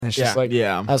And it's just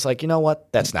I was like, you know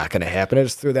what? That's not going to happen. I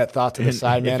just threw that thought to the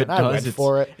side, man, and I went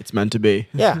for it. It's meant to be.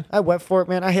 Yeah, I went for it,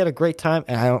 man. I had a great time,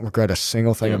 and I don't regret a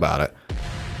single thing about it.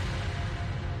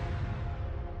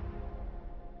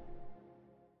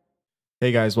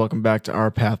 Hey guys, welcome back to Our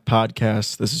Path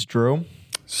Podcast. This is Drew.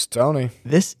 Stoney.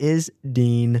 This is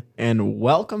Dean. And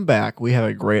welcome back. We have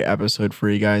a great episode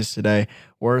for you guys today.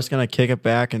 We're just going to kick it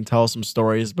back and tell some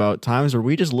stories about times where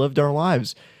we just lived our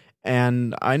lives.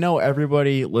 And I know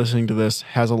everybody listening to this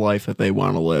has a life that they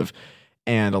want to live.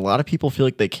 And a lot of people feel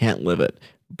like they can't live it.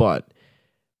 But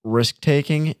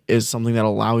risk-taking is something that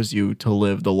allows you to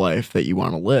live the life that you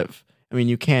want to live. I mean,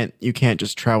 you can't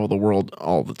just travel the world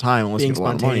all the time unless you have a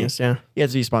lot of money. Yeah. You have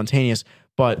to be spontaneous.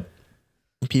 But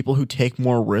people who take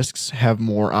more risks have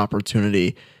more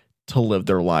opportunity to live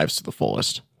their lives to the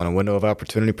fullest. When a window of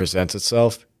opportunity presents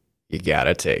itself, you got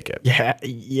to take it. Yeah,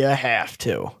 you have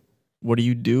to. What do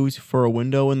you do for a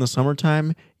window in the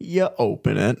summertime? You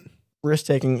open it.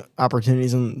 Risk-taking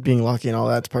opportunities and being lucky and all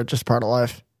that's just part of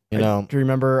life. You know, do you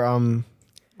remember,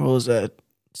 what was it?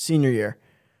 Senior year.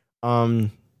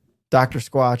 Dr.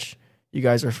 Squatch, you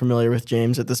guys are familiar with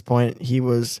James at this point. He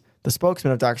was the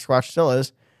spokesman of Dr. Squatch, still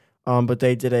is. But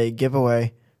they did a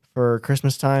giveaway for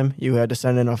Christmas time. You had to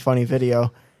send in a funny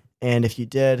video. And if you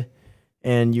did,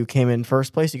 and you came in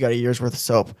first place, you got a year's worth of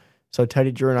soap. So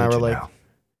Teddy, Drew, and I were like,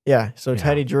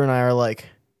 Teddy, Drew, and I are like,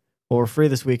 well, we're free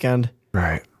this weekend.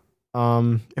 Right.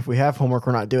 If we have homework,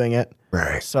 we're not doing it.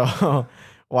 Right. So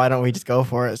why don't we just go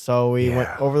for it? So we went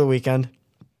over the weekend.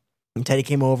 And Teddy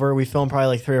came over. We filmed probably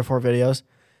like 3 or 4 videos.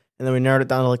 And then we narrowed it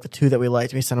down to like the 2 that we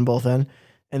liked. We sent them both in.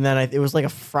 And then it was like a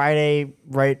Friday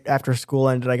right after school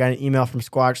ended. I got an email from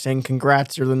Squatch saying,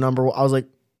 congrats, you're the number 1. I was like,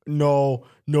 no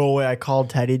way. I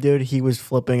called Teddy, dude. He was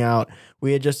flipping out.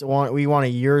 We won a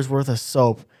year's worth of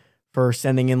soap for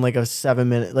sending in like a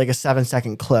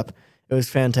 7-second clip. It was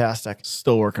fantastic.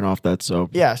 Still working off that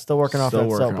soap. Yeah, still working off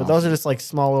that soap. But those are just like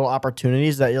small little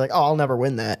opportunities that you're like, oh, I'll never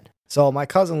win that. So my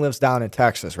cousin lives down in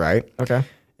Texas, right? Okay.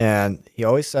 And he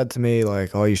always said to me,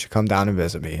 like, oh, you should come down and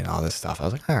visit me and all this stuff. I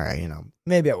was like, all right,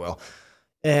 maybe I will.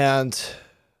 And,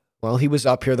 well, he was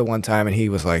up here the one time and he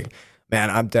was like, man,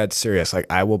 I'm dead serious. Like,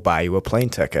 I will buy you a plane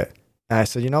ticket. And I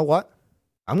said, you know what?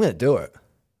 I'm going to do it.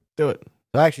 Do it.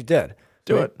 So I actually did.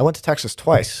 Do it. I went to Texas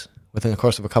twice within the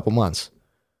course of a couple months.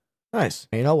 Nice.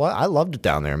 And you know what? I loved it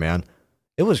down there, man.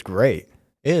 It was great.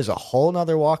 It is a whole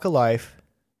nother walk of life.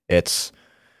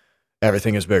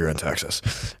 Everything is bigger in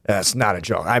Texas. That's not a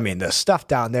joke. I mean, the stuff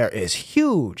down there is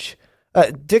huge.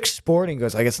 Dick's Sporting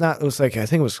Goods, I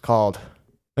think it was called,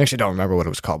 I actually don't remember what it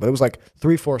was called, but it was like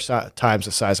 3-4 times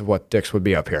the size of what Dick's would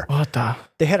be up here. What the?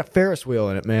 They had a Ferris wheel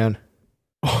in it, man.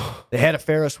 They had a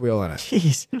Ferris wheel in it.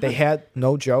 Jeez. They had,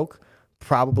 no joke,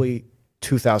 probably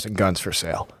 2,000 guns for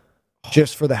sale.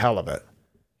 Just for the hell of it.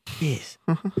 Jeez.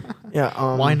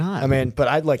 Yeah. Why not? I mean, but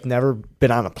I'd like never been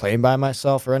on a plane by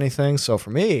myself or anything. So for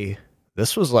me,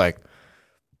 this was like,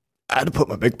 I had to put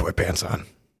my big boy pants on.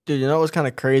 Dude, you know what was kind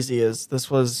of crazy is this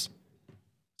was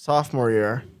sophomore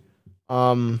year.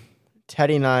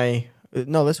 Teddy and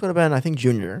this would have been, I think,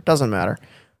 junior year. Doesn't matter.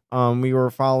 We were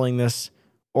following this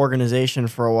organization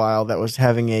for a while that was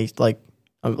having a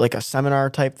seminar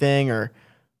type thing or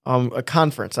a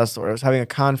conference. That's the word. I was having a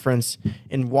conference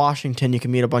in Washington. You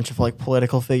can meet a bunch of like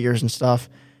political figures and stuff.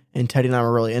 And Teddy and I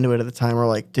were really into it at the time. We're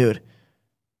like, dude,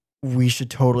 we should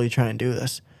totally try and do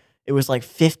this. It was like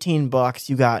 $15.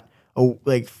 You got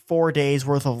 4 days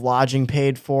worth of lodging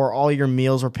paid for. All your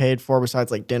meals were paid for besides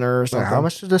like dinner or something. How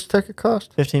much did this ticket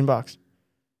cost? $15.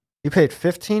 You paid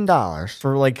 $15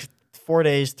 for like 4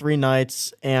 days, 3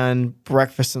 nights, and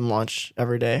breakfast and lunch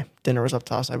every day. Dinner was up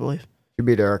to us, I believe. You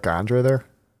beat Eric Andre there?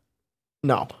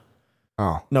 No.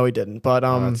 Oh. No, he didn't. But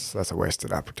that's a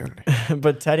wasted opportunity.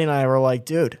 But Teddy and I were like,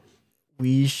 dude,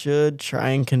 we should try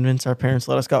and convince our parents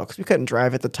to let us go because we couldn't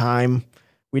drive at the time.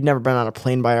 We'd never been on a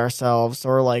plane by ourselves. So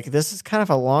we're like, this is kind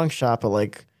of a long shot, but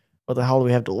like, what the hell do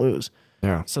we have to lose?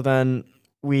 Yeah. So then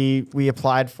we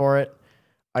applied for it.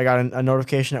 I got a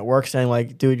notification at work saying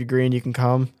like, dude, you agree and you can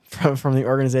come from the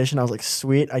organization. I was like,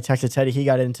 sweet. I texted Teddy. He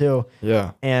got in too.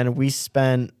 Yeah. And we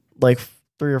spent like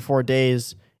 3 or 4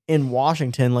 days in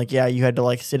Washington. Like, yeah, you had to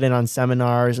like sit in on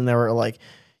seminars and there were like,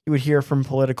 you would hear from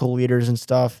political leaders and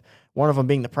stuff. One of them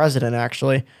being the president,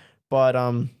 actually. But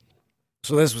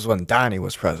so this was when Donnie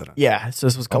was president. Yeah, so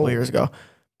this was a couple years ago.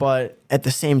 But at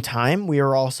the same time, we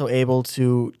were also able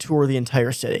to tour the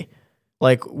entire city.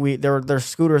 Like there's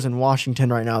scooters in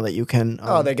Washington right now that you can.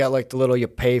 They got like the little you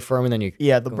pay for them and then you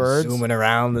the birds zooming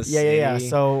around the city. Yeah.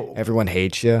 So everyone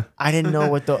hates you. I didn't know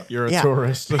what the You're a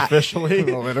tourist officially.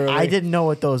 Literally. I didn't know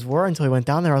what those were until we went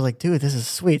down there. I was like, dude, this is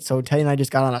sweet. So Teddy and I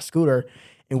just got on a scooter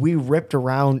and we ripped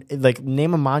around. Like,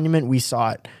 name a monument, we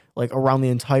saw it. Like, around the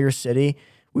entire city.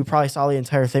 We probably saw the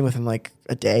entire thing within like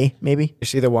a day, maybe. You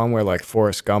see the one where like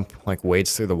Forrest Gump like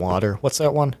wades through the water? What's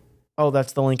that one? Oh,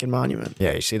 that's the Lincoln Monument.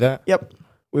 Yeah, you see that? Yep.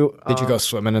 Did you go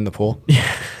swimming in the pool?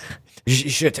 Yeah. You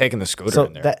should have taken the scooter So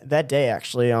in there. that day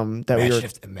actually,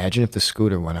 Imagine if the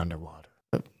scooter went underwater.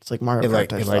 it's like Mario Kart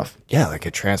type stuff. Like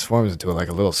it transforms into like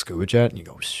a little scuba jet, and you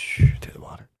go through the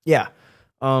water. Yeah.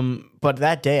 But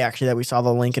that day actually that we saw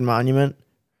the Lincoln Monument,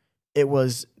 it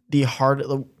was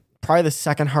probably the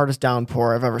second hardest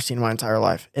downpour I've ever seen in my entire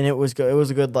life, and it was good. It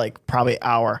was a good like probably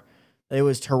hour. It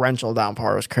was torrential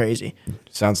downpour. It was crazy.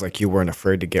 Sounds like you weren't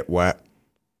afraid to get wet.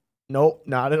 Nope,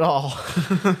 not at all.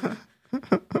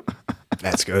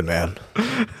 That's good, man.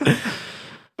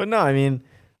 But no, I mean,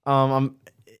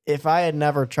 if I had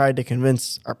never tried to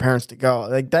convince our parents to go,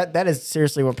 like that is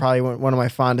seriously probably one of my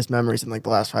fondest memories in like the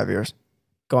last 5 years,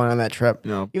 going on that trip.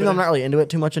 No, Even though I'm not really into it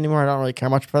too much anymore, I don't really care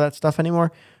much for that stuff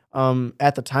anymore.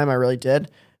 At the time, I really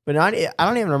did, but I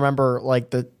don't even remember like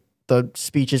the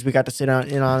speeches we got to sit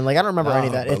in on. Like, I don't remember any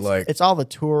of that. It's all the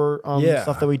tour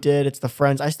stuff that we did. It's the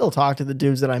friends. I still talk to the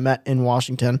dudes that I met in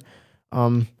Washington.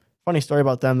 Funny story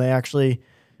about them.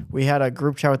 We had a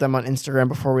group chat with them on Instagram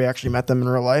before we actually met them in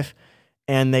real life,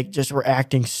 and they just were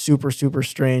acting super, super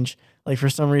strange. Like, for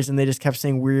some reason, they just kept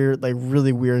saying weird, like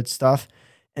really weird stuff.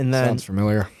 And then Sounds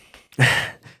familiar.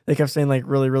 they kept saying like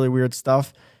really, really weird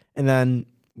stuff. And then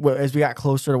as we got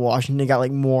closer to Washington, it got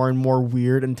like more and more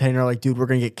weird. And Tanner like, dude, we're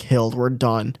going to get killed. We're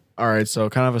done. All right, so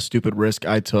kind of a stupid risk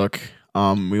I took.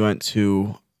 We went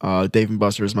to Dave &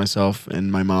 Buster's, myself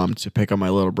and my mom, to pick up my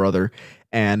little brother.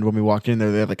 And when we walked in there,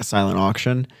 they had like a silent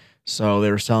auction. So they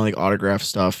were selling like autograph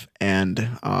stuff.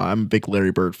 And I'm a big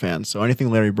Larry Bird fan. So anything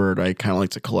Larry Bird, I kind of like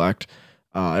to collect.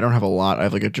 I don't have a lot. I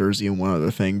have like a jersey and one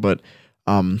other thing. But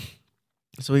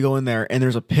so we go in there, and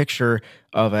there's a picture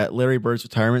of at Larry Bird's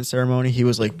retirement ceremony. He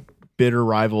was like bitter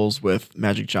rivals with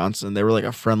Magic Johnson. They were like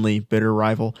a friendly, bitter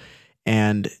rival.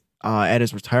 And at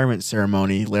his retirement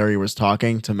ceremony, Larry was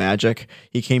talking to Magic.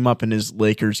 He came up in his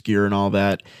Lakers gear and all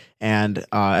that. And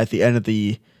at the end of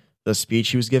the speech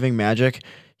he was giving Magic,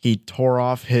 he tore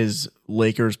off his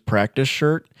Lakers practice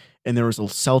shirt, and there was a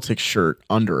Celtics shirt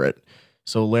under it.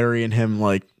 So Larry and him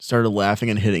like started laughing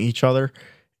and hitting each other.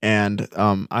 And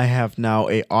I have now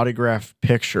a autographed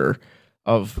picture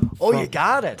of. You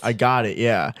got it. I got it,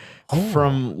 yeah.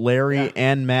 From Larry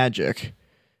and Magic.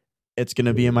 It's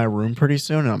gonna be in my room pretty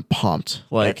soon, and I'm pumped.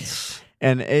 Like,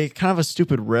 and a kind of a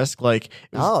stupid risk. Like,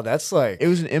 it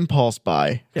was an impulse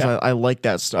buy because I like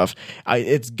that stuff.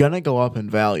 It's gonna go up in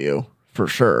value for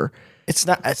sure. It's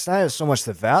not so much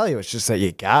the value. It's just that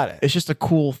you got it. It's just a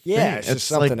cool thing. Yeah, it's just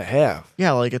something to have.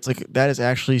 Yeah, like it's like that is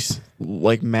actually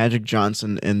like Magic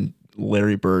Johnson and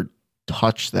Larry Bird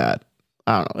touch that.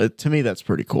 I don't know. To me, that's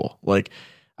pretty cool. Like,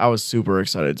 I was super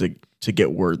excited to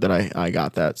get word that I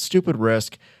got that. Stupid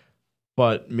risk,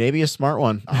 but maybe a smart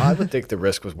one. I would think the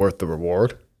risk was worth the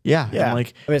reward. Yeah.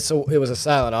 Yeah. So it was a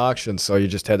silent auction, so you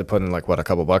just had to put in like what, a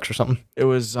couple bucks or something? It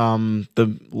was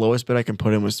the lowest bid I can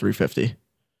put in was $350.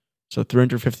 So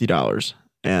 $350.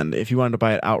 And if you wanted to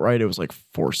buy it outright, it was like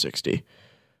 $460.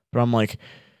 But I'm like,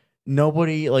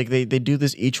 nobody, like they do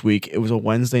this each week. It was a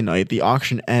Wednesday night. The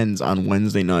auction ends on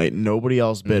Wednesday night. Nobody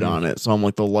else bid on it. So I'm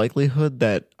like, the likelihood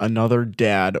that another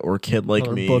dad or kid like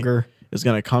me is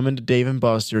going to come into Dave &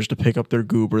 Buster's to pick up their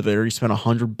goober they already spent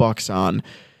 $100 on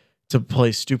to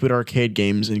play stupid arcade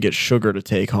games and get sugar to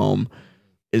take home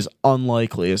is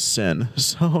unlikely as sin.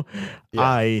 So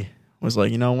I was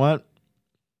like, you know what?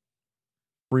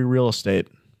 Free real estate.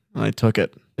 And I took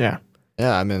it. Yeah.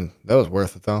 Yeah, I mean, that was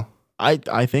worth it though.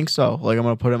 I think so. Like, I'm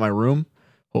gonna put it in my room.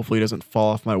 Hopefully it doesn't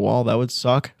fall off my wall. That would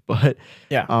suck. But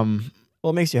yeah.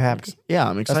 Well, it makes you happy. Yeah,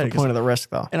 I'm excited. That's the point of the risk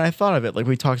though. And I thought of it, like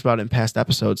we talked about in past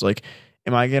episodes, like,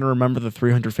 am I gonna remember the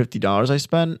 $350 I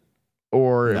spent?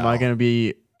 Or am I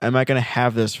gonna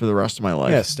have this for the rest of my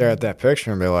life? Yeah, stare at that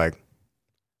picture and be like,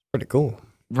 pretty cool.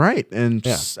 Right. And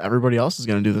everybody else is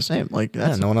gonna do the same. Like,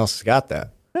 no one else has got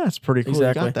that. Yeah, it's pretty cool.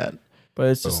 Exactly. You got that. But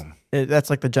it's just that's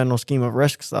like the general scheme of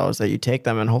risks, though, is that you take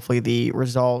them and hopefully the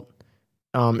result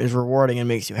is rewarding and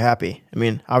makes you happy. I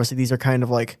mean, obviously these are kind of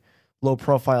like low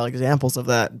profile examples of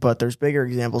that, but there's bigger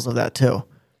examples of that too.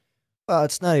 Well,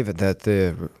 it's not even that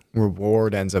the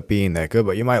reward ends up being that good,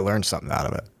 but you might learn something out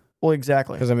of it. Well,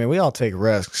 exactly. Because I mean, we all take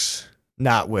risks,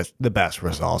 not with the best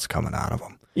results coming out of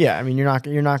them. Yeah, I mean, you're not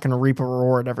going to reap a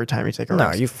reward every time you take a risk.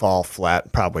 No, you fall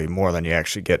flat probably more than you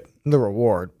actually get the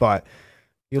reward, but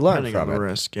you learn Depending from on it. the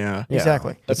risk, yeah.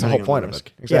 Exactly. That's the whole point of it.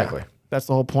 Exactly. Yeah, that's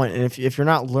the whole point. And if you're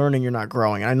not learning, you're not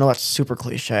growing. And I know that's super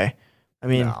cliche. I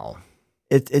mean,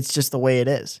 it's just the way it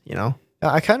is, you know?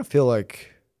 I kind of feel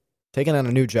like Taking on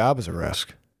a new job is a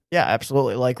risk. Yeah,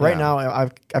 absolutely. Like right Yeah. now,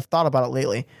 I've thought about it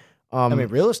lately. I mean,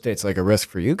 real estate's like a risk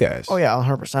for you guys. Oh yeah,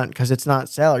 100%. Because it's not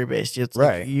salary based. It's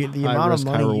Right. Like the High amount risk,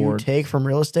 of high money you reward. take from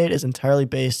real estate is entirely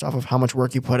based off of how much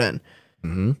work you put in.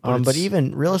 Mm-hmm. But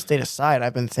even real estate aside,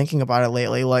 I've been thinking about it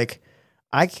lately. Like,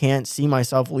 I can't see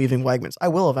myself leaving Wegmans. I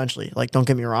will eventually. Like, don't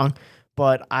get me wrong,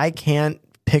 but I can't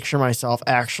picture myself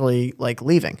actually like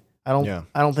leaving. I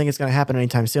don't think it's gonna happen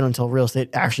anytime soon until real estate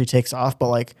actually takes off. But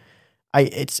like,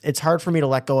 it's hard for me to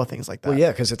let go of things like that. Well,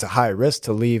 yeah, because it's a high risk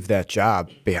to leave that job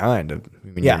behind. I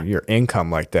mean, Yeah. your income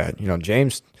like that. You know,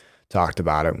 James talked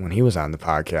about it when he was on the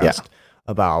podcast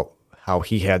about how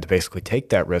he had to basically take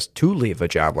that risk to leave a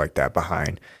job like that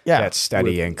behind. Yeah. That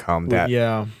steady income, that you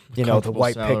know, the comfortable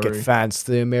white picket salary. fence,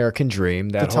 the American dream,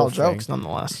 that To whole tell thing. jokes,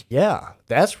 nonetheless. Yeah,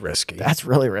 that's risky. That's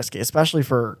really risky, especially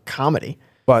for comedy.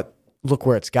 But look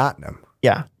where it's gotten him.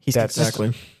 Yeah, he's That's consistent.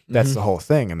 Exactly. That's the whole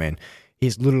thing. I mean,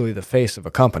 he's literally the face of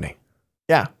a company.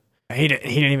 Yeah, He didn't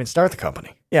even start the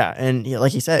company. yeah, and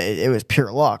like he said, it was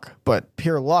pure luck. But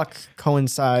pure luck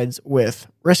coincides with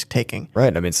risk taking.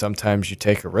 Right. I mean, sometimes you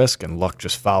take a risk and luck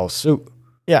just follows suit.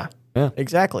 Yeah, Yeah.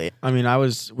 exactly. I mean,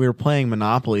 we were playing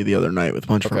Monopoly the other night with a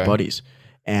bunch of our Okay. buddies,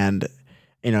 and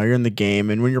you know, you're in the game,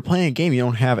 and when you're playing a game, you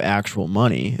don't have actual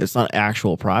money. It's not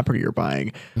actual property you're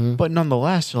buying, but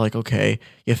nonetheless, you're like, okay,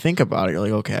 you think about it, you're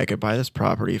like, okay, I could buy this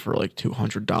property for like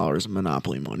 $200 of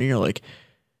Monopoly money. You're like,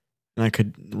 and I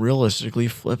could realistically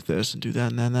flip this and do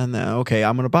that, and then. Okay,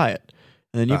 I'm gonna buy it,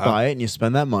 and then you buy it, and you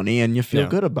spend that money, and you feel Yeah.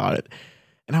 good about it.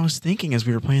 And I was thinking as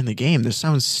we were playing the game, this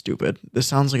sounds stupid. This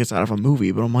sounds like it's out of a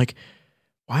movie, but I'm like,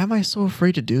 why am I so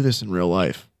afraid to do this in real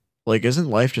life? Like, isn't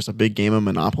life just a big game of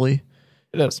Monopoly?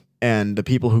 It is. And the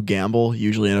people who gamble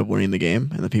usually end up winning the game,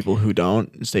 and the people who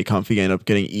don't and stay comfy end up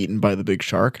getting eaten by the big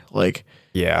shark. Like,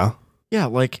 Yeah. yeah,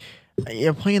 like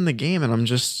you're playing the game, and I'm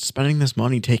just spending this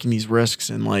money, taking these risks,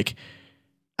 and like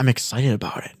I'm excited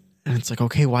about it. And it's like,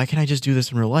 okay, why can't I just do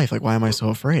this in real life? Like, why am I so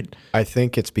afraid? I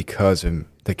think it's because in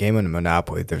the game of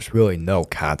Monopoly, there's really no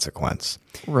consequence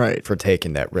Right. for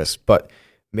taking that risk. But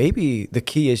maybe the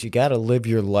key is you got to live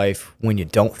your life when you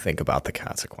don't think about the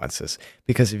consequences.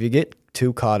 Because if you get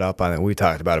too caught up on it, we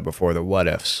talked about it before, the what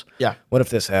ifs. Yeah. What if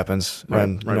this happens? Right,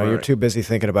 And right, you're right. too busy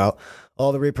thinking about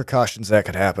all the repercussions that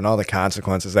could happen, all the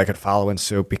consequences that could follow in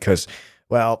suit because,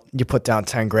 well, you put down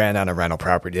 10 grand on a rental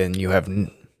property and you have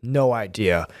no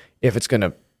idea if it's going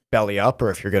to belly up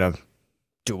or if you're going to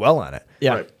do well on it.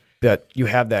 Yeah. Right. That you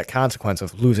have that consequence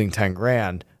of losing 10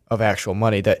 grand of actual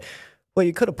money that, well,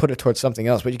 you could have put it towards something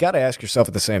else, but you got to ask yourself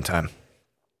at the same time,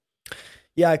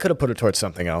 yeah, I could have put it towards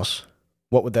something else.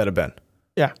 What would that have been?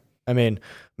 Yeah. I mean,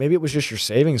 maybe it was just your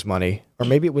savings money, or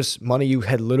maybe it was money you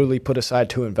had literally put aside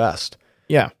to invest.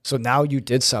 Yeah. So now you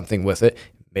did something with it.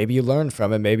 Maybe you learned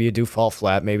from it. Maybe you do fall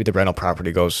flat. Maybe the rental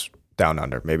property goes down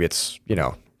under. Maybe it's,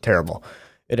 terrible.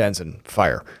 It ends in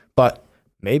fire. But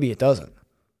maybe it doesn't.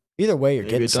 Either way, you're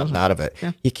Maybe getting it something doesn't. out of it.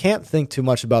 Yeah. You can't think too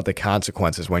much about the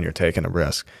consequences when you're taking a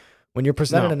risk. When you're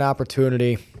presented No. an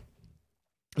opportunity,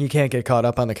 you can't get caught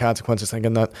up on the consequences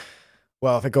thinking that,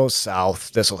 well, if it goes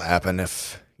south, this will happen.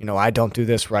 If, I don't do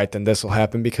this right, then this will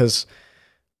happen because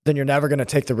then you're never going to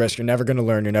take the risk. You're never going to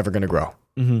learn. You're never going to grow.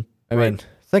 Mm-hmm. I mean,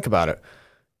 think about it.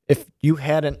 If you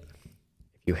hadn't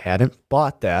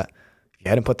bought that, if you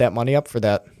hadn't put that money up for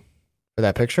that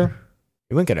picture,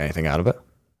 you wouldn't get anything out of it.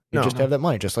 You No. just have that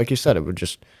money, just like you said. It would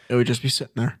just It would just be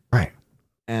sitting there. right.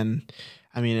 And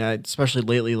I mean, especially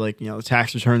lately, like, the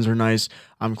tax returns are nice.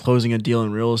 I'm closing a deal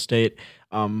in real estate.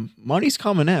 Money's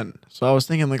coming in. So I was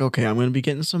thinking like, okay, I'm going to be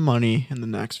getting some money in the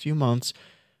next few months.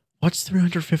 What's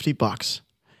 $350?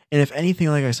 And if anything,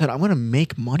 like I said, I'm going to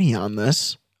make money on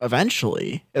this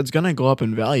eventually. It's going to go up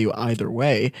in value either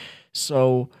way.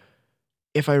 So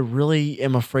if I really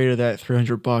am afraid of that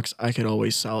 $300, I could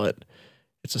always sell it.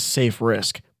 It's a safe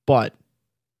risk, but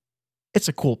it's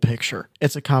a cool picture.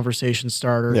 It's a conversation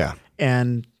starter. Yeah.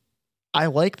 And I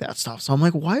like that stuff. So I'm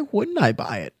like, why wouldn't I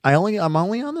buy it? I'm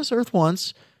only on this earth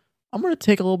once. I'm going to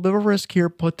take a little bit of a risk here,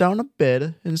 put down a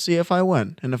bid and see if I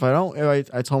win. And if I don't,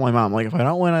 I told my mom, like, if I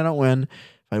don't win, I don't win.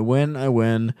 If I win, I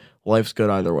win. Life's good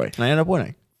either way. And I end up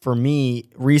winning. For me,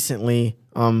 recently,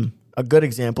 a good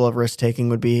example of risk taking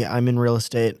would be I'm in real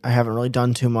estate. I haven't really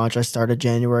done too much. I started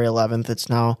January 11th. It's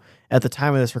now, at the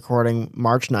time of this recording,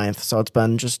 March 9th. So it's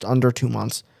been just under 2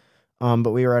 months.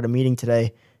 But we were at a meeting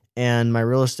today, and my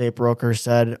real estate broker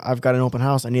said, I've got an open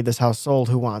house. I need this house sold.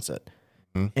 Who wants it?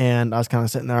 And I was kind of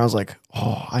sitting there. I was like,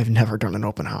 oh, I've never done an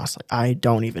open house. Like, I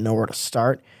don't even know where to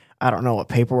start. I don't know what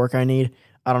paperwork I need.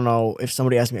 I don't know if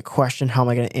somebody asks me a question, how am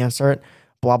I going to answer it?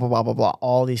 Blah, blah, blah, blah, blah.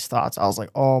 All these thoughts. I was like,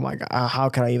 oh my God, how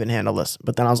can I even handle this?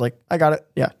 But then I was like, I got it.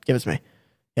 Yeah, give it to me.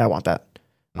 Yeah, I want that.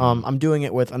 I'm doing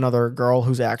it with another girl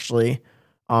who's actually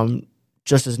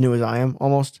just as new as I am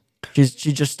almost.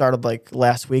 She just started like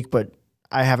last week, but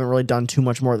I haven't really done too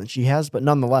much more than she has. But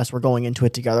nonetheless, we're going into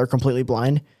it together, completely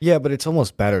blind. Yeah, but it's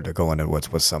almost better to go into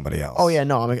it with somebody else. Oh yeah,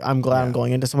 no, I'm glad I'm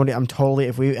going into somebody. I'm totally,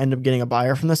 if we end up getting a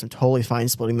buyer from this, I'm totally fine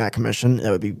splitting that commission.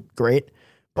 That would be great.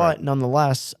 But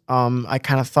nonetheless, I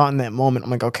kind of thought in that moment,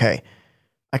 I'm like, okay,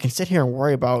 I can sit here and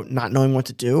worry about not knowing what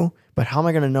to do, but how am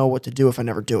I going to know what to do if I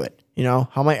never do it? You know,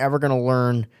 how am I ever going to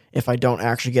learn if I don't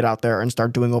actually get out there and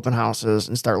start doing open houses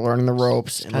and start learning the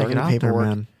ropes and learning the paperwork?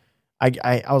 There, man.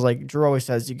 I was like, Drew always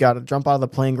says, you got to jump out of the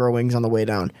plane, grow wings on the way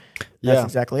down. That's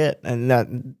exactly it. And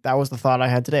that was the thought I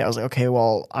had today. I was like, okay,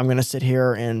 well, I'm going to sit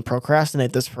here and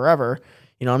procrastinate this forever.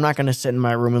 You know, I'm not going to sit in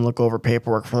my room and look over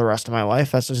paperwork for the rest of my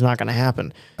life. That's just not going to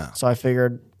happen. Oh. So I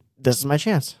figured this is my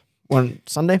chance. When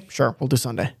Sunday? Sure, we'll do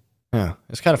Sunday. Yeah.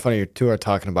 It's kind of funny you two are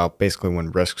talking about basically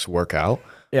when risks work out.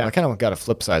 Yeah. I kind of got a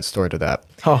flip side story to that.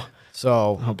 Oh.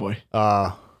 So, oh boy.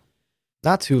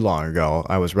 Not too long ago,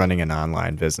 I was running an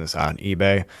online business on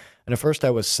eBay. And at first I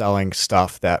was selling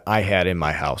stuff that I had in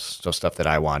my house. So stuff that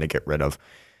I wanted to get rid of.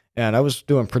 And I was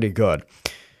doing pretty good.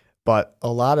 But a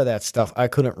lot of that stuff, I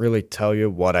couldn't really tell you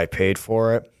what I paid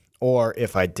for it. Or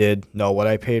if I did know what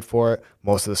I paid for it,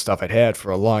 most of the stuff I'd had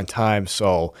for a long time.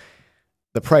 So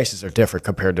the prices are different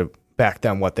compared to back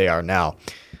then what they are now.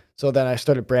 So then I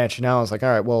started branching out. I was like, all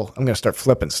right, well, I'm going to start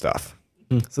flipping stuff.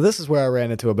 So this is where I ran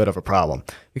into a bit of a problem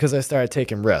because I started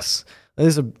taking risks.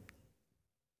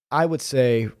 I would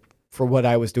say for what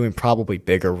I was doing, probably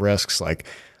bigger risks, like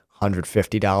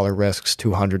 $150 risks,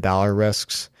 $200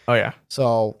 risks. Oh, yeah.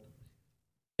 So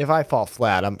if I fall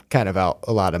flat, I'm kind of out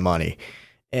a lot of money.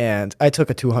 And I took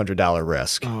a $200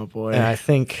 risk. Oh, boy. And I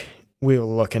think we were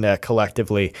looking at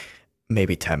collectively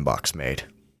maybe $10 made.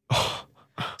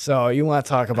 So you want to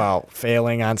talk about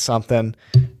failing on something,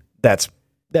 that's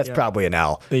probably an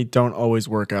L. They don't always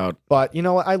work out. But you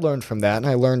know what? I learned from that. And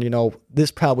I learned,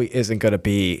 this probably isn't going to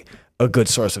be a good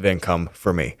source of income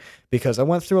for me. Because I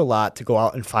went through a lot to go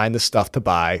out and find the stuff to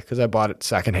buy. Because I bought it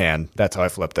secondhand. That's how I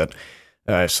flipped it.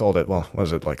 I sold it, well,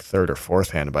 was it like third or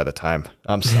fourth hand by the time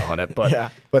I'm selling it?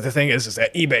 But But the thing is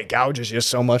that eBay gouges you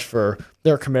so much for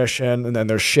their commission. And then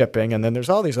there's shipping. And then there's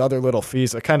all these other little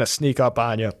fees that kind of sneak up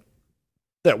on you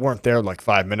that weren't there like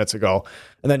 5 minutes ago.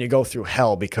 And then you go through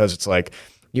hell because it's like,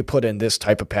 you put in this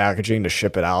type of packaging to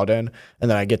ship it out in,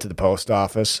 and then I get to the post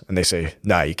office, and they say,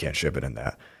 nah, you can't ship it in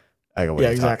that. I go, what are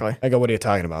you exactly. I go, what are you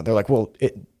talking about? They're like, well,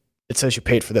 it says you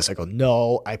paid for this. I go,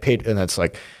 no, I paid, and it's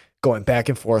like going back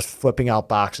and forth, flipping out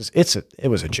boxes. It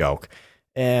was a joke.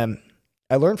 And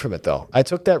I learned from it, though. I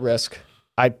took that risk.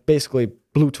 I basically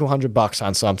blew $200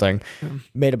 on something,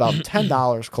 made about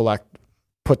 $10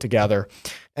 put together,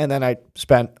 and then I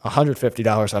spent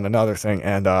 $150 on another thing,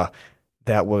 and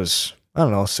that was, I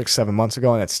don't know, 6-7 months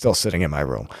ago, and it's still sitting in my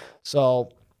room. So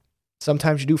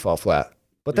sometimes you do fall flat,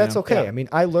 but that's okay. Yeah. I mean,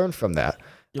 I learned from that.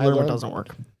 You learn what doesn't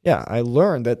work. Yeah, I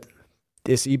learned that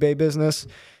this eBay business,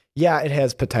 it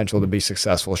has potential to be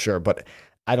successful, sure, but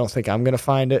I don't think I'm going to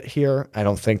find it here. I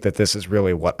don't think that this is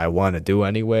really what I want to do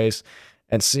anyways.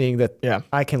 And seeing that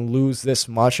I can lose this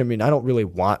much, I mean, I don't really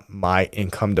want my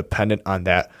income dependent on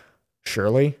that,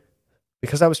 surely,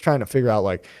 because I was trying to figure out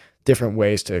like different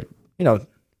ways to,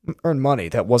 earn money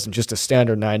that wasn't just a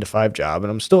standard 9-to-5 job.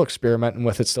 And I'm still experimenting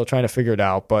with it, still trying to figure it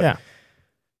out, but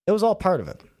it was all part of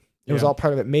it. It was all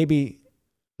part of it. Maybe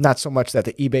not so much that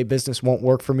the eBay business won't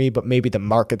work for me, but maybe the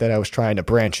market that I was trying to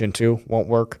branch into won't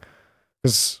work.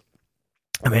 Because,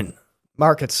 I mean,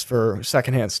 markets for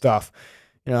secondhand stuff,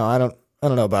 I don't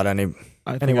know about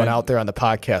anyone out there on the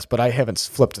podcast, but I haven't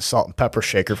flipped a salt and pepper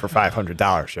shaker for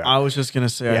 $500 yet. I was just going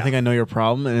to say, I think I know your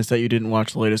problem, and it's that you didn't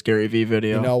watch the latest Gary Vee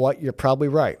video. You know what? You're probably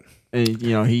right. And,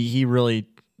 he really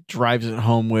drives it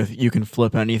home with you can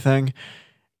flip anything.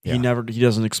 Yeah. He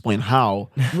doesn't explain how.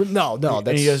 No.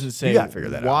 And he doesn't say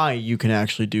why you can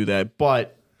actually do that.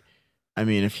 But, I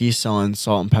mean, if he's selling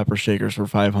salt and pepper shakers for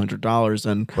 $500,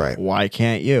 then why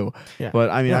can't you? Yeah. But,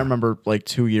 I mean, I remember like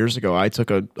 2 years ago, I took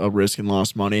a risk and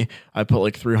lost money. I put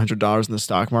like $300 in the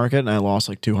stock market, and I lost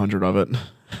like 200 of it.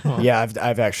 Yeah,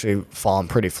 I've actually fallen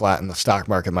pretty flat in the stock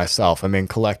market myself. I mean,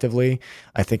 collectively,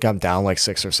 I think I'm down like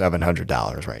 $600 or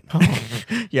 $700 right now.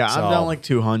 I'm down like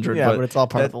 200. Yeah, but it's all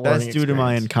part of the learning That's due to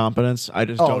my incompetence. I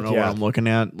just don't know what I'm looking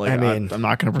at. Like, I'm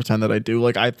not going to pretend that I do.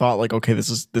 Like, I thought like, okay, this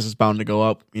is bound to go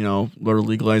up. We're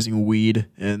legalizing weed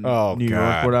in New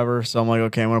York, whatever. So I'm like,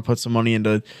 okay, I'm going to put some money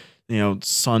into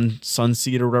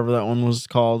Sunseed or whatever that one was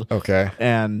called. Okay,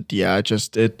 and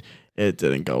it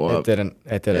didn't go up. It didn't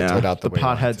turn out the way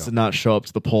potheads did not show up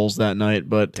to the polls that night,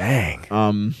 but dang.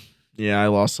 Yeah, I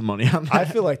lost some money on that. I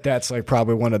feel like that's like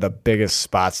probably one of the biggest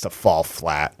spots to fall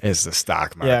flat is the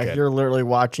stock market. Yeah, you're literally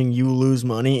watching you lose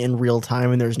money in real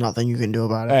time, and there's nothing you can do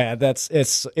about it. Yeah,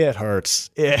 it hurts.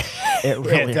 It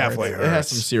really definitely hurts. It has hurts.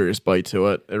 some serious bite to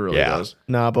it. It really does.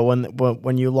 No, but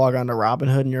when you log on to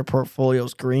Robinhood and your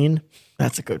portfolio's green,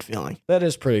 that's a good feeling. That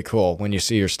is pretty cool when you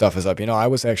see your stuff is up. You know, I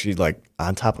was actually like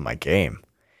on top of my game,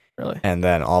 Really. and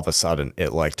then all of a sudden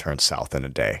it like turned south in a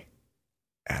day,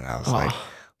 and I was like,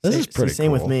 "This is pretty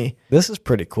same cool." with me. This is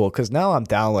pretty cool because now I'm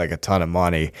down like a ton of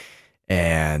money,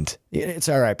 and it's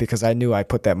all right because I knew I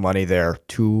put that money there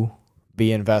to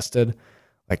be invested.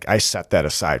 Like I set that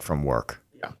aside from work.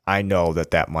 Yeah. I know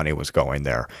that money was going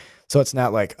there. So it's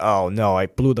not like, oh no, I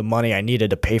blew the money I needed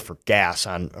to pay for gas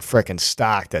on a freaking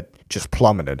stock that just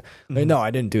plummeted. Like, no,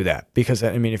 I didn't do that because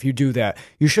I mean, if you do that,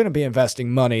 you shouldn't be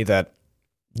investing money that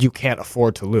you can't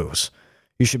afford to lose.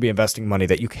 You should be investing money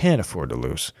that you can afford to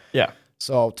lose. Yeah.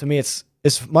 So to me, it's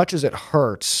as much as it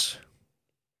hurts,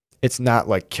 it's not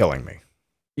like killing me.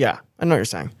 Yeah, I know what you're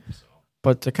saying.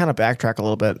 But to kind of backtrack a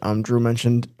little bit, Drew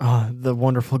mentioned the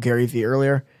wonderful Gary Vee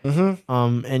earlier.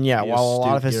 Mm-hmm. And yeah, You while a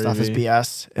lot of his astute stuff is Gary Vee.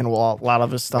 BS, and while a lot of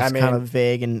his stuff's kind of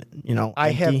vague and I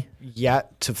empty. have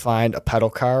yet to find a pedal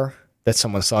car that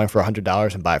someone's selling for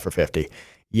 $100 and buy it for $50.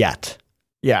 Yet.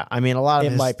 Yeah, I mean a lot of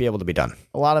It his, might be able to be done.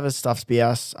 a lot of his stuff's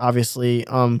BS, obviously.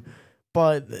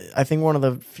 But I think one of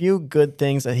the few good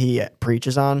things that he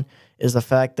preaches on is the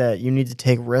fact that you need to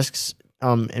take risks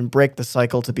and break the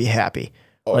cycle to be happy.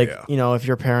 Oh, like, yeah. if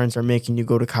your parents are making you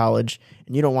go to college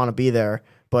and you don't want to be there,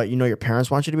 but your parents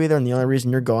want you to be there, and the only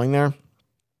reason you're going there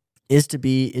is to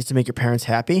make your parents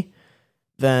happy,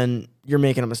 then you're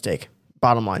making a mistake,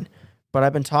 bottom line. But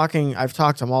I've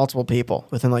talked to multiple people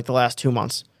within like the last 2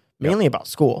 months, mainly about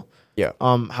school. Yeah.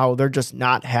 How they're just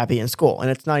not happy in school.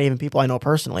 And it's not even people I know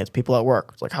personally, it's people at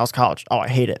work. It's like, how's college? Oh, I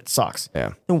hate it. It sucks.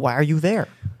 Yeah. Then why are you there?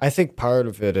 I think part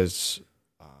of it is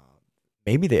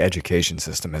maybe the education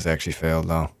system has actually failed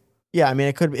though. Yeah, I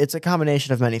mean, it's a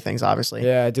combination of many things, obviously.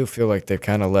 Yeah, I do feel like they've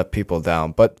kind of let people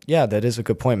down. But yeah, that is a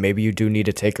good point. Maybe you do need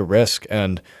to take a risk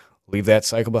and leave that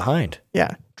cycle behind.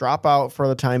 Yeah. Drop out for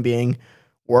the time being,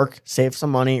 work, save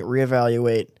some money,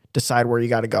 reevaluate, decide where you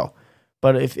got to go.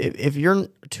 But if you're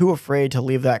too afraid to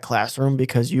leave that classroom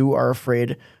because you are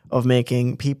afraid of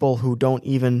making people who aren't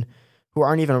even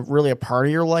really a part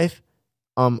of your life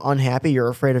unhappy, you're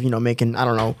afraid of making, I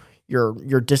don't know,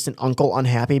 your distant uncle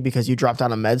unhappy because you dropped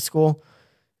out of med school.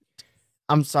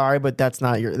 I'm sorry, but that's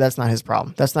not his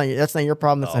problem. That's not your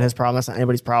problem. That's not his problem. That's not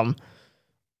anybody's problem.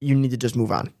 You need to just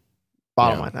move on.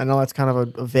 Bottom line. I know that's kind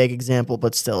of a vague example,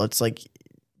 but still, it's like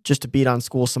just to beat on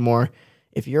school some more.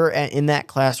 If you're in that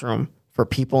classroom for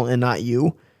people and not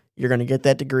you, you're going to get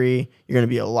that degree. You're going to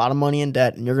be a lot of money in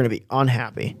debt, and you're going to be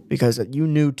unhappy because you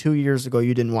knew 2 years ago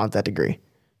you didn't want that degree.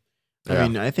 I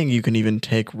mean, I think you can even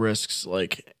take risks.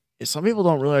 Like, some people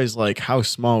don't realize like how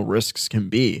small risks can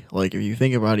be. Like, if you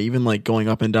think about it, even like going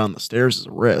up and down the stairs is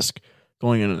a risk.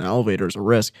 Going in an elevator is a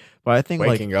risk. But I think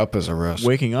Waking up is a risk.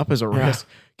 waking up is a risk.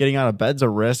 Getting out of bed's a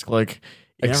risk. Like,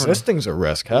 Existing's a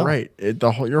risk, huh? right.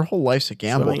 Your whole life's a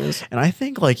gamble. Swimming is. And I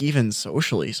think like even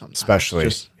socially sometimes. Especially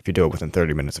if you do it within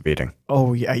 30 minutes of eating.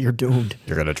 Oh yeah, you're doomed.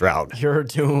 You're going to drown. You're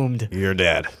doomed. You're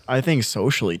dead. I think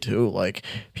socially too, like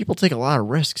people take a lot of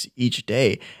risks each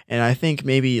day. And I think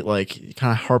maybe like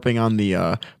kind of harping on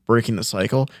the breaking the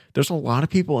cycle, there's a lot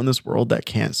of people in this world that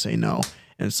can't say no.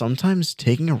 And sometimes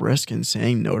taking a risk and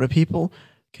saying no to people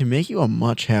can make you a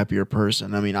much happier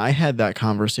person. I mean, I had that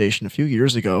conversation a few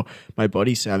years ago. My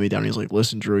buddy sat me down and he's like,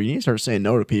 listen, Drew, you need to start saying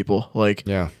no to people. Like,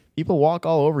 Yeah. people walk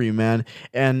all over you, man.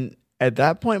 And at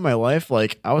that point in my life,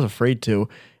 like I was afraid to,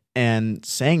 and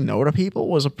saying no to people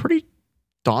was a pretty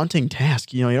daunting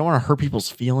task. You don't want to hurt people's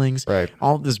feelings. Right.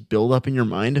 All this build up in your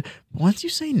mind. But once you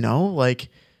say no, like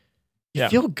you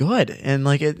feel good. And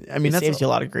like I mean, It that's saves you a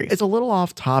lot of grief. it's a little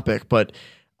off topic, but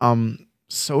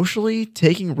socially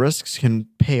taking risks can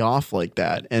pay off like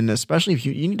that. And especially if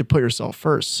you need to put yourself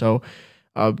first. So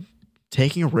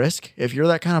taking a risk, if you're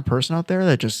that kind of person out there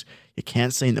that just you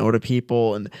can't say no to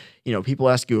people, and people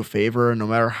ask you a favor, and no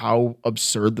matter how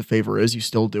absurd the favor is, you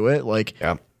still do it. Like,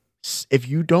 if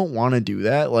you don't want to do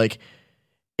that, like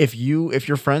if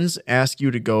your friends ask you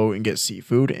to go and get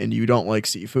seafood and you don't like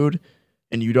seafood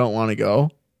and you don't want to go,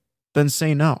 then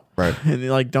say no. Right. And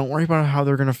like, don't worry about how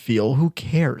they're going to feel. Who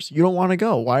cares? You don't want to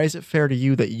go. Why is it fair to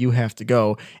you that you have to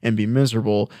go and be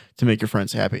miserable to make your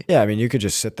friends happy? Yeah, I mean, you could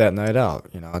just sit that night out.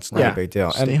 It's not a big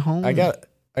deal. Stay home. I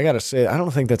got to say, I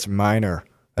don't think that's minor.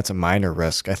 That's a minor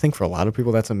risk. I think for a lot of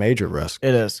people, that's a major risk.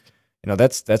 It is.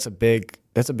 That's a big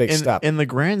step. In the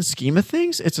grand scheme of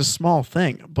things, it's a small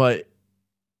thing, but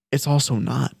it's also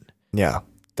not. Yeah.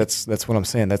 That's what I'm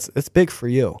saying. It's big for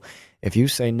you. If you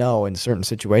say no in certain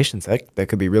situations, that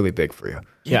could be really big for you.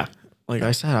 Yeah. Like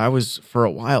I said, for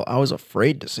a while, I was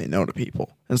afraid to say no to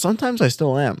people. And sometimes I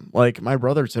still am. Like my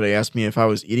brother today asked me if I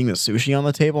was eating the sushi on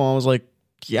the table. And I was like,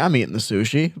 yeah, I'm eating the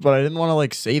sushi. But I didn't want to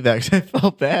like say that because I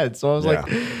felt bad. So I was like,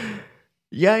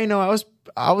 yeah,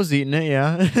 I was eating it.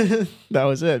 Yeah, that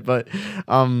was it. But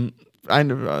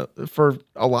for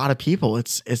a lot of people,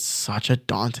 it's such a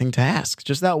daunting task.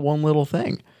 Just that one little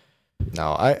thing.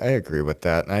 No, I agree with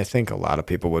that. And I think a lot of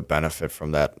people would benefit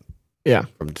from that. Yeah.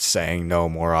 From saying no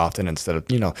more often instead of,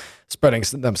 spreading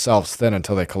themselves thin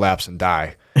until they collapse and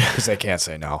die because they can't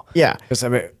say no. Yeah. Because, I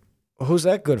mean, who's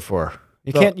that good for?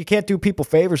 You can't do people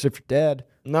favors if you're dead.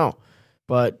 No.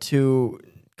 But to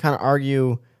kind of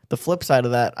argue the flip side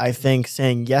of that, I think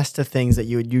saying yes to things that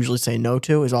you would usually say no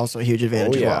to is also a huge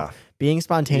advantage as well. Being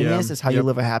spontaneous is how you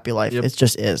live a happy life. It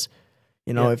just is.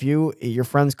 If your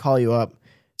friends call you up,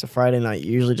 it's a Friday night,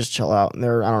 you usually just chill out and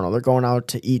they're going out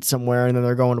to eat somewhere and then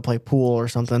they're going to play pool or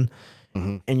something.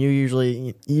 Mm-hmm. And you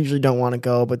usually don't want to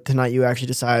go, but tonight you actually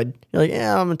decide, you're like,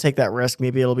 yeah, I'm going to take that risk.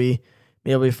 Maybe it'll be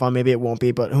fun. Maybe it won't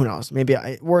be, but who knows? Maybe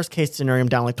worst case scenario, I'm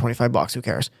down like $25. Who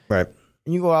cares? Right.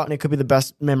 And you go out and it could be the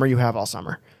best memory you have all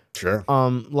summer. Sure.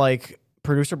 Like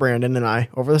producer Brandon and I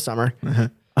over the summer.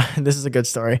 This is a good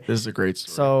story. This is a great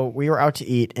story. So we were out to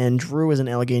eat and Drew was in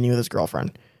Allegheny with his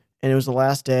girlfriend. And it was the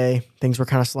last day. Things were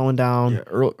kind of slowing down. Yeah,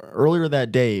 earlier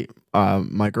that day,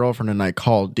 my girlfriend and I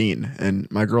called Dean. And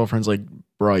my girlfriend's like,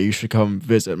 bro, you should come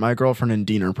visit. My girlfriend and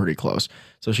Dean are pretty close.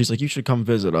 So she's like, you should come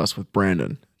visit us with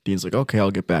Brandon. Dean's like, okay,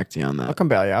 I'll get back to you on that. I'll come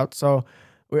bail you out. So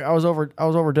I was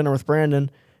over dinner with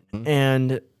Brandon.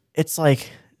 And it's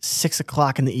like 6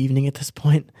 o'clock in the evening at this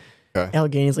point. Okay.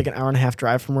 Allegheny's like an hour and a half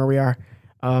drive from where we are.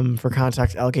 For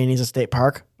context, Allegheny's a state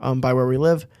park by where we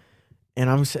live. And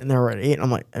I'm sitting there at 8,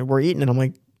 and we're eating, and I'm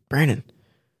like, Brandon,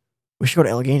 we should go to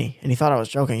Allegheny. And he thought I was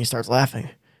joking. He starts laughing.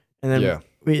 And then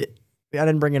I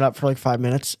didn't bring it up for like 5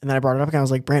 minutes. And then I brought it up again. I was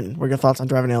like, Brandon, what are your thoughts on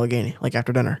driving to Allegheny, like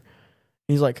after dinner?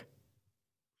 And he's like,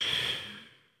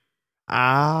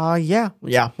 yeah,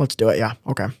 let's do it. Yeah.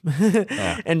 Okay.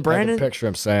 And Brandon, I can picture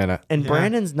him saying it. And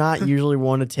Brandon's not usually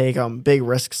one to take big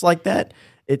risks like that.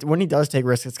 When he does take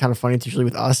risks, it's kind of funny. It's usually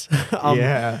with us.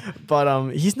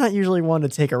 But he's not usually one to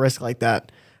take a risk like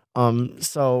that.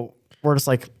 So we're just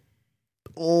like,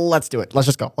 let's do it. Let's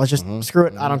just go. Let's just screw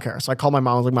it. I don't care. So I called my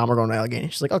mom. I was like, Mom, we're going to Allegheny.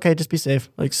 She's like, okay, just be safe.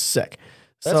 Like, sick.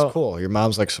 That's cool. Your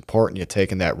mom's like supporting you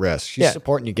taking that risk. She's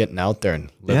supporting you getting out there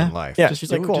and living life. Yeah,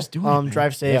 she's like, cool. Just do it,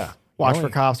 drive safe. Yeah. Watch for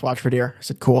cops. Watch for deer. I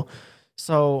said, cool.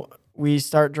 So we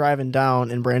start driving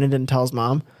down, and Brandon didn't tell his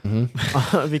mom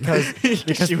because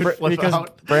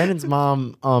Brandon's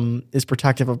mom is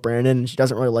protective of Brandon, and she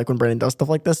doesn't really like when Brandon does stuff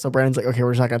like this. So Brandon's like, okay,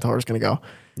 we're just not gonna tell her, we're just gonna go.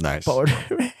 Nice. But we're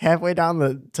halfway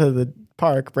down to the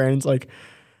park. Brandon's like,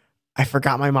 I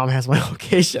forgot my mom has my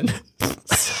location.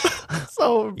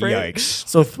 So yikes.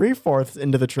 So 3/4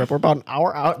 into the trip, we're about an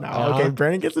hour out now. Okay,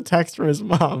 Brandon gets a text from his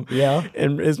mom. Yeah,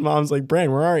 and his mom's like,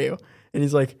 Brandon, where are you? And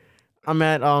he's like, I'm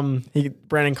at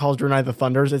Brandon calls Drew and I the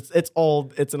Thunders. It's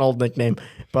old. It's an old nickname,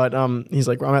 but he's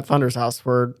like, I'm at Thunder's house.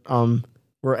 We're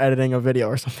editing a video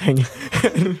or something,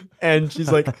 and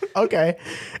she's like, okay.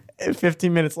 And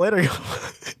 15 minutes later,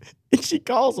 and she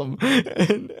calls him,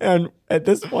 and at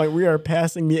this point, we are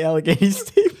passing the Allegheny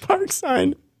State Park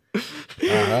sign.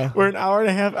 We're an hour and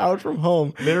a half out from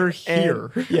home. They're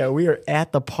here. And, we are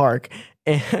at the park,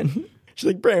 and she's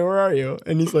like, Brandon, where are you?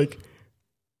 And he's like,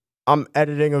 I'm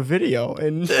editing a video,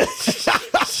 and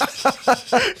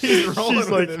he's rolling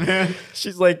with it, man.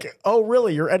 She's like, oh,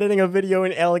 really? You're editing a video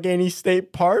in Allegheny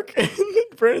State Park? And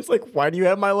Brandon's like, why do you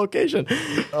have my location?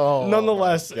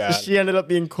 Nonetheless, she ended up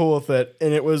being cool with it,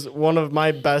 and it was one of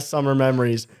my best summer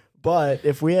memories. But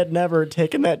if we had never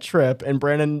taken that trip, and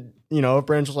Brandon, if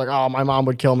Brandon was like, oh, my mom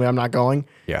would kill me, I'm not going.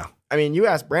 Yeah. I mean, you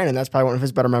asked Brandon, that's probably one of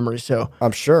his better memories too.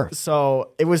 I'm sure.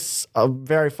 So it was a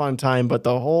very fun time, but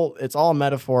it's all a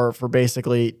metaphor for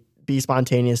basically be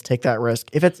spontaneous, take that risk.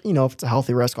 If it's, if it's a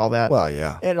healthy risk, all that. Well,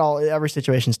 yeah. Every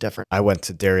situation's different. I went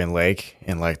to Darien Lake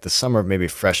in like the summer of maybe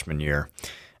freshman year,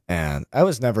 and I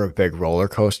was never a big roller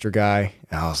coaster guy.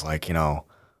 And I was like, I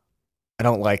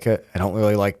don't like it. I don't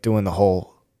really like doing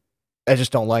I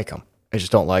just don't like them.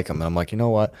 And I'm like, you know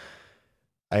what?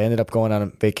 I ended up going on a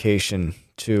vacation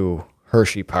to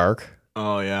Hershey Park.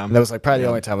 Oh, yeah. And that was like probably the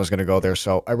only time I was going to go there.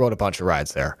 So I rode a bunch of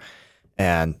rides there.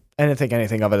 And I didn't think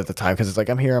anything of it at the time because it's like,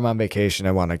 I'm here, I'm on vacation.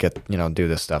 I want to get, do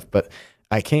this stuff. But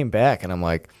I came back and I'm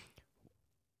like,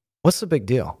 what's the big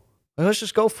deal? Let's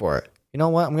just go for it. you know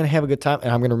what? I'm going to have a good time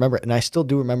and I'm going to remember it. And I still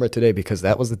do remember it today because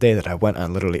that was the day that I went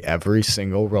on literally every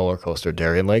single roller coaster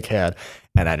Darien Lake had.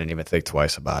 And I didn't even think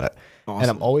twice about it. Awesome.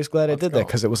 And I'm always glad I did that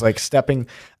because it was like stepping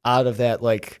out of that,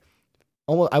 like,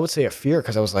 almost, I would say a fear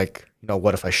because I was like, you know,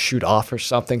 what if I shoot off or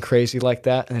something crazy like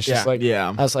that? And it's just like, yeah.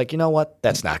 I was like, you know what?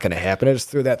 That's not going to happen. I just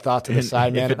threw that thought to the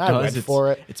side, man, and I went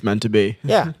for it. It's meant to be.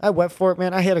 Yeah, I went for it,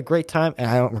 man. I had a great time, and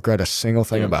I don't regret a single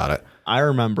thing about it. I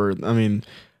remember, I mean,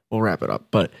 we'll wrap it up,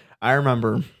 but I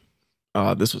remember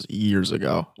this was years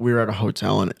ago. We were at a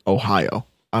hotel in Ohio.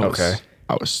 I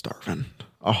was starving.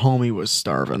 A homie was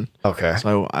starving. Okay.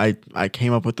 So I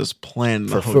came up with this plan in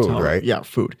the For hotel. food, right? Yeah,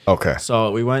 food. Okay.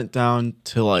 So we went down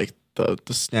to like the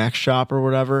snack shop or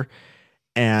whatever,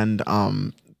 and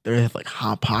they had like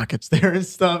Hot Pockets there and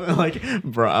stuff, and like,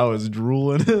 bro, I was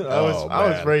drooling. I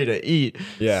was ready to eat.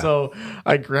 Yeah. So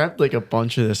I grabbed like a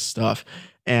bunch of this stuff,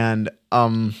 and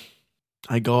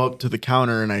I go up to the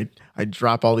counter and I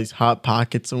drop all these Hot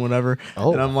Pockets and whatever,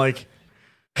 and I'm like,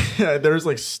 there's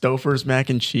like Stouffer's mac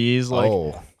and cheese.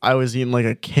 Like I was eating like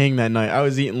a king that night. I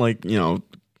was eating like, you know,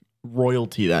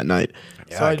 royalty that night.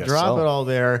 Yeah, so I guess drop so. it all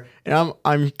there, and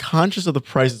I'm conscious of the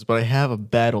prices, but I have a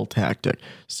battle tactic.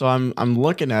 So I'm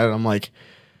looking at it. I'm like,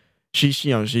 she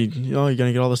you gonna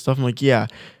get all this stuff? I'm like, yeah.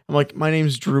 I'm like, my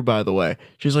name's Drew, by the way.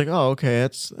 She's like, oh, okay,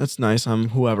 that's nice. I'm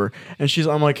whoever. And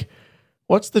I'm like,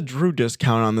 what's the Drew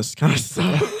discount on this kind of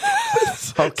stuff?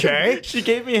 Okay. She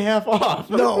gave me half off.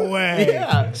 No way.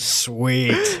 Yeah.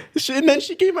 Sweet. And then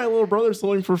she gave my little brother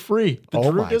something for free. The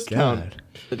Drew discount. God.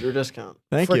 The Drew discount.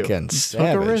 Thank you. Freaking Took a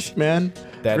savage. risk, man.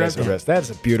 That is a risk. That's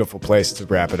a beautiful place to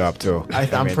wrap it up to.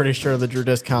 I'm pretty sure the Drew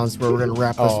discounts where we're going to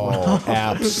wrap this one up.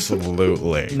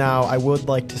 Absolutely. Now, I would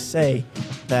like to say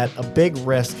that a big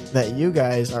risk that you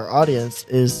guys, our audience,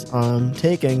 is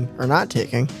taking or not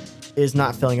taking is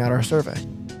not filling out our survey.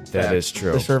 That is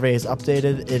true. The survey is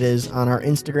updated. It is on our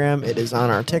Instagram. It is on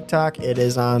our TikTok. It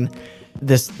is on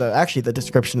the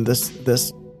description of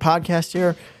this podcast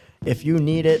here. If you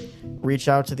need it, reach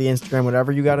out to the Instagram.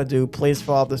 Whatever you got to do, please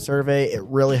fill out the survey. It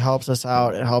really helps us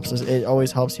out. It helps us. It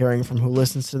always helps hearing from who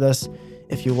listens to this.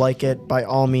 If you like it, by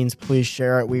all means, please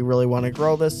share it. We really want to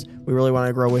grow this. We really want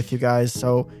to grow with you guys.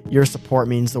 So your support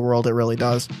means the world. It really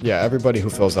does. Yeah, everybody who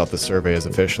fills out the survey is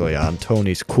officially on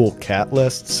Tony's cool cat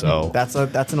list. So That's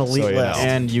an elite So, list.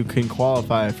 And you can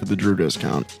qualify for the Drew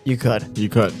discount. You could. You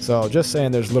could. So just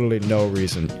saying, there's literally no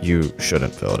reason you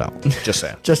shouldn't fill it out. Just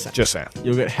saying. Just saying.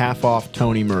 You'll get half off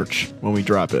Tony merch when we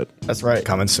drop it. That's right.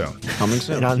 Coming soon. Coming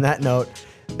soon. And on that note,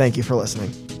 thank you for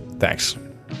listening. Thanks.